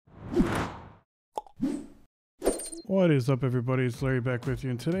What is up, everybody? It's Larry back with you,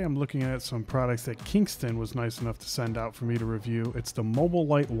 and today I'm looking at some products that Kingston was nice enough to send out for me to review. It's the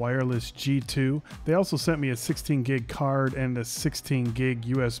MobileLite Wireless G2. They also sent me a 16 gig card and a 16 gig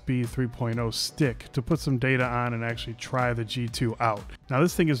USB 3.0 stick to put some data on and actually try the G2 out. Now,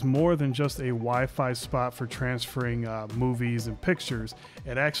 this thing is more than just a Wi-Fi spot for transferring movies and pictures.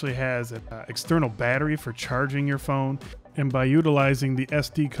 It actually has an external battery for charging your phone. And by utilizing the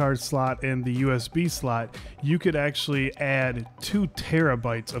SD card slot and the USB slot, you could actually add 2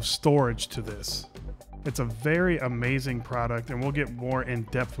 terabytes of storage to this. It's a very amazing product, and we'll get more in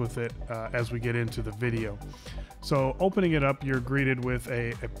depth with it as we get into the video. So opening it up, you're greeted with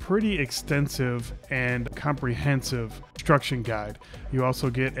a pretty extensive and comprehensive instruction guide. You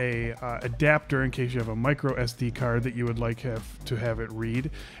also get a adapter in case you have a micro SD card that you would like to have it read.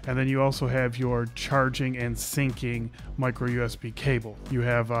 And then you also have your charging and syncing micro USB cable. You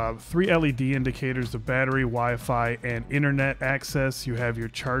have 3 LED indicators, the battery, Wi-Fi, and internet access. You have your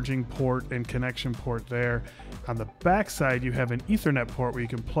charging port and connection port there. On the back side, you have an Ethernet port where you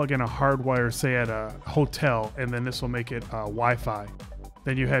can plug in a hardwire, say at a hotel, and then this will make it Wi-Fi.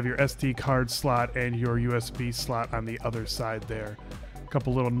 Then you have your SD card slot and your USB slot on the other side there. A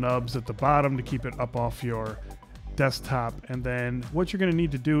couple little nubs at the bottom to keep it up off your desktop. And then what you're going to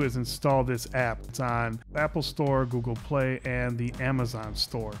need to do is install this app. It's on Apple Store, Google Play, and the Amazon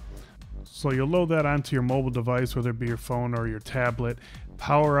Store. So you'll load that onto your mobile device, whether it be your phone or your tablet,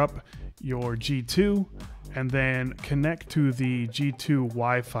 power up your G2, and then connect to the G2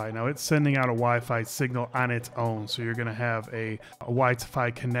 Wi-Fi. Now it's sending out a Wi-Fi signal on its own, so you're gonna have a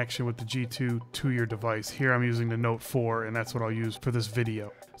Wi-Fi connection with the G2 to your device. Here I'm using the Note 4, and that's what I'll use for this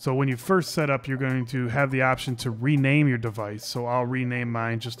video. So when you first set up, you're going to have the option to rename your device. So I'll rename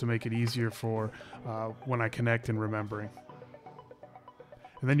mine just to make it easier for when I connect and remembering.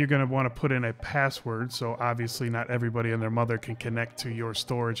 And then you're going to want to put in a password. So obviously not everybody and their mother can connect to your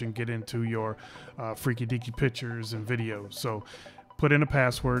storage and get into your freaky deaky pictures and videos. So put in a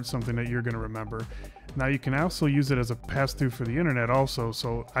password, something that you're going to remember. Now you can also use it as a pass-through for the internet also.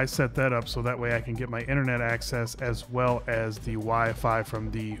 So I set that up so that way I can get my internet access as well as the Wi-Fi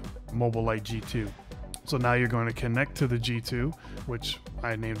from the MobileLite G2. So now you're going to connect to the G2, which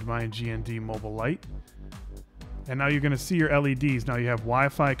I named mine GND MobileLite. And now you're going to see your LEDs. Now you have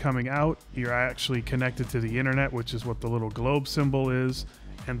Wi-Fi coming out. You're actually connected to the internet, which is what the little globe symbol is.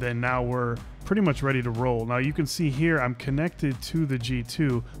 And then now we're pretty much ready to roll. Now you can see here I'm connected to the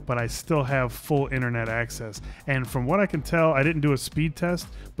G2, but I still have full internet access. And from what I can tell, I didn't do a speed test,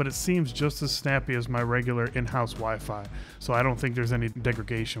 but it seems just as snappy as my regular in-house Wi-Fi. So I don't think there's any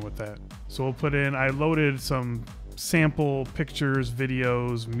degradation with that. So we'll put in, I loaded some sample pictures,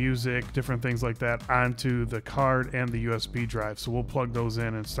 videos, music, different things like that onto the card and the USB drive. So we'll plug those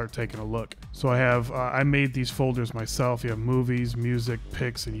in and start taking a look. So I have, I made these folders myself. You have movies, music,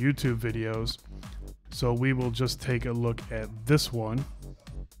 pics, and YouTube videos. So we will just take a look at this one.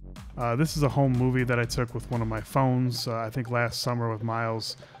 This is a home movie that I took with one of my phones, I think last summer with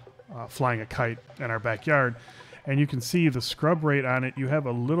Miles flying a kite in our backyard. And you can see the scrub rate on it. You have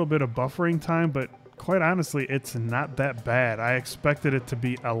a little bit of buffering time, but quite honestly, it's not that bad. I expected it to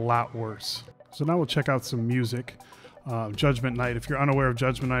be a lot worse. So now we'll check out some music. Judgment Night. If you're unaware of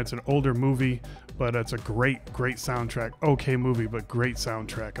Judgment Night, it's an older movie, but it's a great soundtrack. Okay movie, but great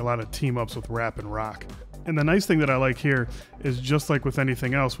soundtrack. A lot of team-ups with rap and rock. And the nice thing that I like here is, just like with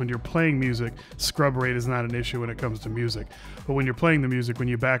anything else, when you're playing music, scrub rate is not an issue when it comes to music. But when you're playing the music, when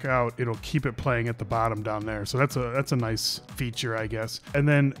you back out, it'll keep it playing at the bottom down there. So that's a nice feature, I guess. And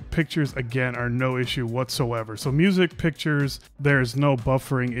then pictures, again, are no issue whatsoever. So music, pictures, there's no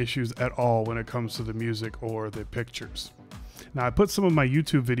buffering issues at all when it comes to the music or the pictures. Now I put some of my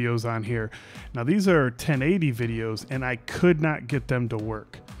YouTube videos on here. Now these are 1080 videos, and I could not get them to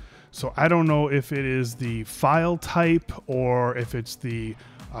work. So I don't know if it is the file type, or if it's the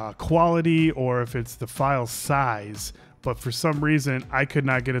quality, or if it's the file size, but for some reason I could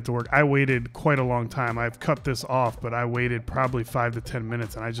not get it to work. I waited quite a long time. I've cut this off, but I waited probably 5 to 10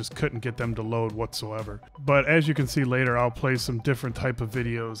 minutes and I just couldn't get them to load whatsoever. But as you can see later, I'll play some different type of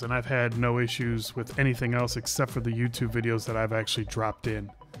videos, and I've had no issues with anything else except for the YouTube videos that I've actually dropped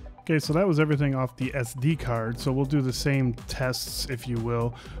in. Okay, so that was everything off the SD card. So we'll do the same tests, if you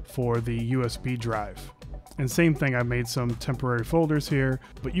will, for the USB drive. And same thing, I made some temporary folders here,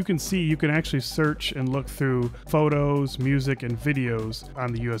 but you can see you can actually search and look through photos, music, and videos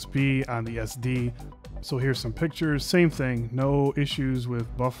on the USB, on the SD. So here's some pictures, same thing, no issues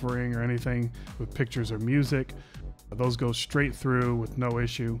with buffering or anything with pictures or music. Those go straight through with no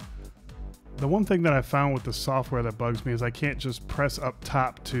issue. The one thing that I found with the software that bugs me is I can't just press up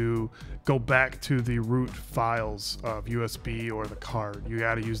top to go back to the root files of USB or the card. You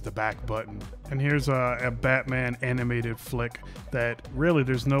got to use the back button. And here's a Batman animated flick that really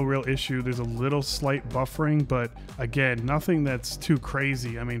there's no real issue. There's a little slight buffering, but again, nothing that's too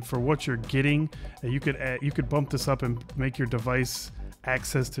crazy. I mean, for what you're getting, you could bump this up and make your device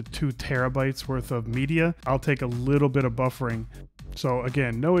access to 2 terabytes worth of media. I'll take a little bit of buffering. So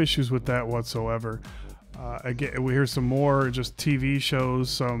again, no issues with that whatsoever. Again, we hear some more just TV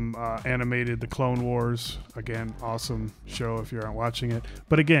shows, some animated, The Clone Wars. Again, awesome show if you're watching it.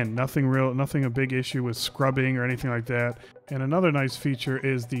 But again, nothing a big issue with scrubbing or anything like that. And another nice feature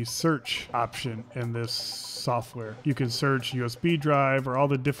is the search option in this software. You can search USB drive or all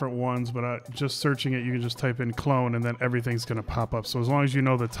the different ones, but just searching it, you can just type in clone and then everything's going to pop up. So as long as you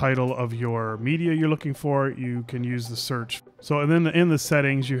know the title of your media you're looking for, you can use the search. So and then in the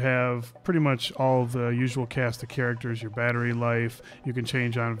settings, you have pretty much all the usual cast of characters, your battery life. You can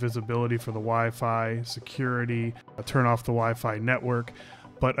change on visibility for the Wi-Fi, security, turn off the Wi-Fi network.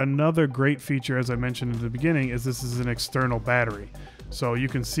 But another great feature, as I mentioned in the beginning, is this is an external battery. So you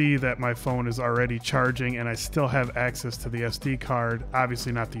can see that my phone is already charging and I still have access to the SD card.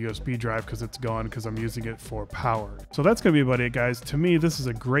 Obviously not the USB drive because it's gone because I'm using it for power. So that's going to be about it, guys. To me, this is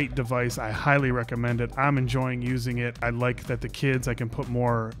a great device. I highly recommend it. I'm enjoying using it. I like that the kids, I can put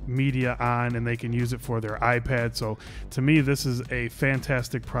more media on and they can use it for their iPad. So to me, this is a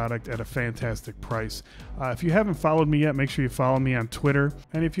fantastic product at a fantastic price. If you haven't followed me yet, make sure you follow me on Twitter.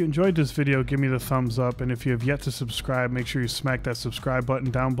 And if you enjoyed this video, give me the thumbs up. And if you have yet to subscribe, make sure you smack that subscribe button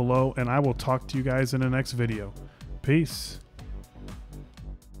down below, and I will talk to you guys in the next video. Peace.